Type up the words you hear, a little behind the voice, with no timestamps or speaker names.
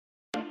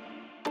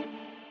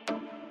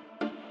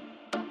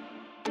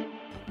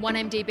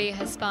1MDB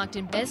has sparked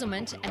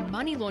embezzlement and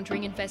money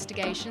laundering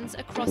investigations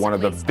across one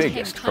of the at least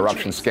biggest 10 corruption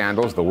countries.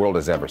 scandals the world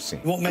has ever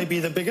seen. What may be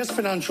the biggest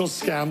financial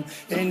scam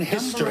in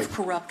history. A number of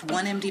corrupt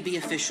 1MDB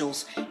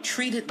officials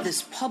treated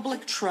this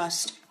public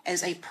trust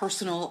as a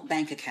personal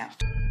bank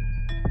account.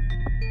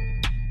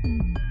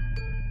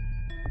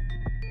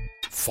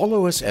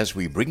 Follow us as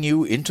we bring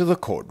you into the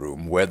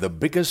courtroom where the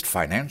biggest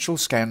financial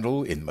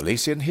scandal in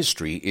Malaysian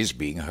history is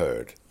being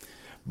heard.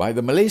 By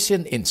the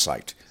Malaysian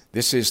Insight,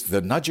 this is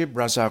the Najib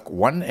Razak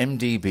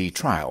 1MDB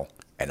trial,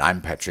 and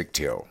I'm Patrick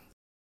Teo.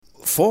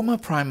 Former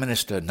Prime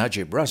Minister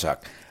Najib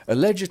Razak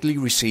allegedly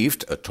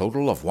received a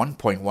total of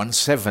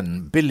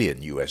 $1.17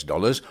 billion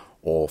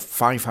or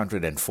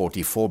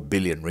 544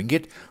 billion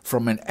ringgit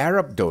from an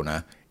Arab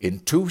donor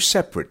in two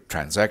separate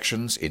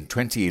transactions in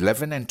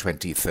 2011 and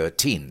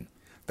 2013,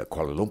 the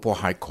Kuala Lumpur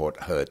High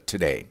Court heard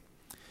today.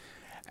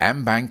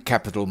 Ambank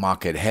capital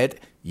market head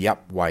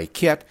Yap Wai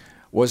Keat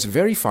was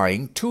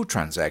verifying two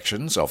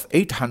transactions of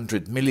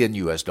 $800 million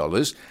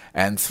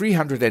and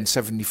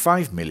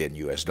 $375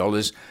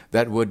 million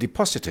that were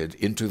deposited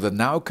into the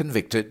now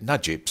convicted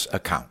Najib's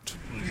account.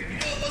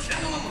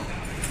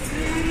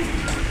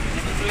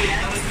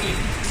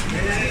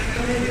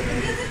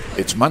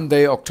 It's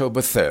Monday,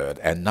 October 3rd,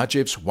 and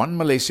Najib's One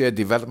Malaysia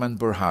Development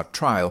Berhad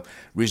trial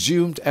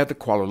resumed at the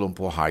Kuala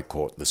Lumpur High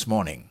Court this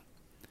morning.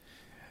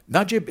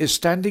 Najib is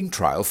standing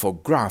trial for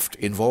graft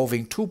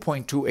involving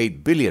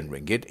 2.28 billion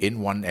ringgit in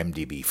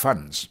 1MDB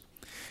funds.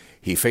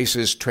 He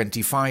faces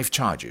 25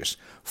 charges,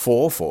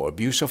 4 for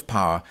abuse of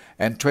power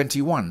and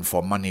 21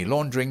 for money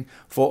laundering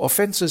for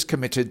offences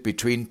committed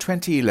between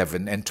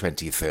 2011 and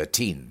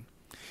 2013.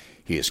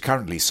 He is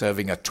currently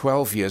serving a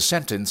 12-year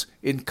sentence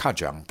in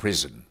Kajang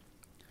prison.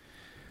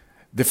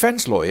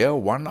 Defence lawyer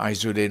Wan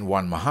Aizuddin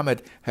Wan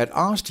Muhammad had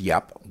asked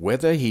Yap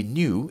whether he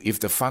knew if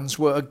the funds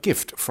were a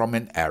gift from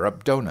an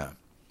Arab donor.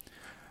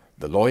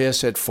 The lawyer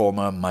said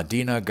former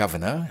Medina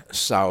Governor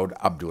Saud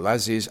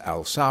Abdulaziz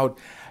Al Saud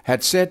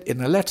had said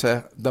in a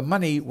letter the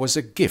money was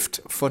a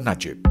gift for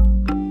Najib.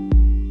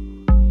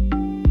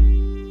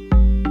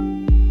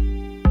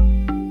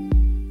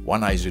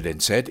 Wan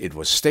Aizuddin said it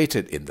was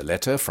stated in the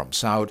letter from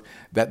Saud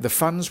that the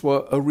funds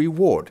were a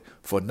reward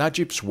for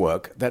Najib's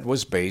work that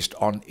was based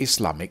on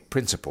Islamic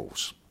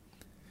principles.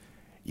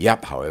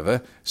 Yap,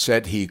 however,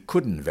 said he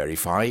couldn't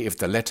verify if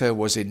the letter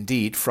was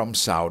indeed from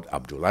Saud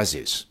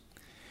Abdulaziz.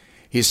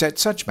 He said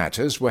such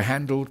matters were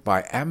handled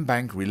by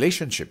Ambank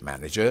relationship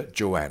manager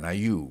Joanna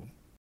Yu.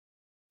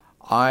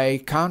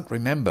 I can't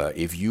remember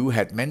if you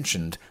had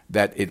mentioned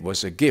that it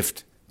was a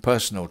gift,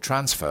 personal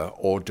transfer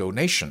or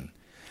donation.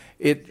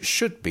 It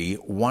should be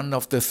one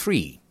of the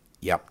three,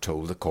 Yap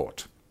told the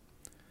court.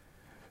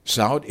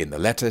 Saud in the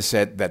letter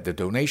said that the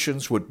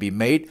donations would be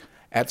made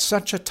at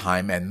such a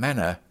time and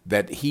manner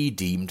that he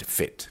deemed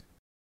fit.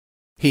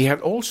 He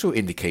had also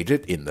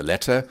indicated in the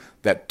letter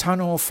that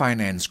Tanor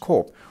Finance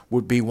Corp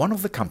would be one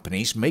of the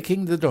companies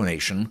making the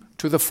donation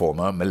to the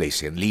former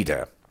Malaysian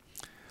leader.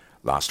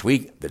 Last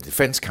week, the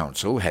Defence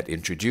Counsel had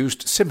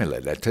introduced similar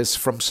letters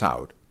from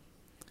Saud.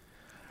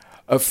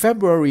 A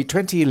February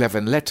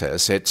 2011 letter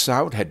said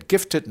Saud had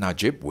gifted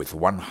Najib with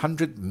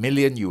 $100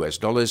 million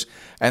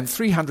and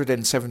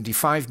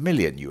 $375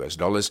 million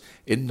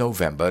in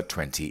November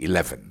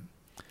 2011.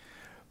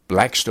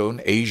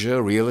 Blackstone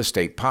Asia Real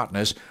Estate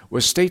Partners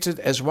was stated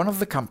as one of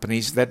the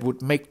companies that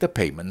would make the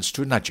payments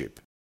to Najib.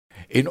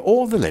 In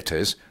all the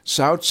letters,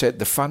 Saud said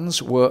the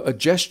funds were a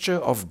gesture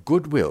of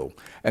goodwill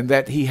and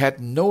that he had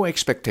no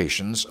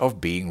expectations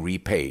of being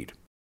repaid.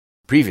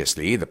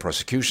 Previously, the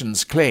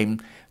prosecutions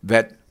claimed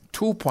that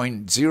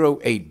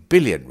 2.08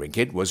 billion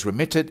ringgit was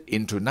remitted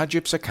into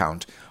Najib's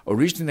account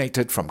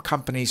originated from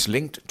companies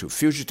linked to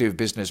fugitive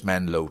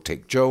businessman Low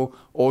Teck Joe,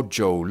 or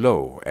Joe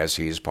Low as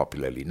he is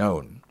popularly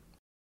known.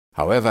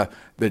 However,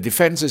 the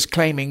defence is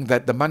claiming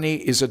that the money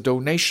is a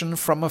donation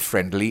from a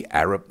friendly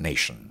Arab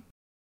nation.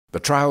 The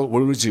trial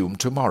will resume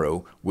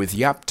tomorrow, with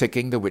Yap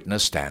taking the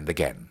witness stand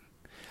again.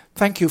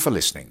 Thank you for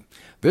listening.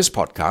 This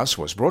podcast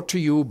was brought to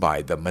you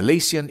by the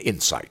Malaysian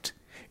Insight.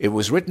 It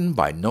was written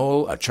by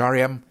Noel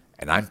Acharyam,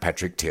 and I'm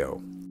Patrick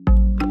Teo.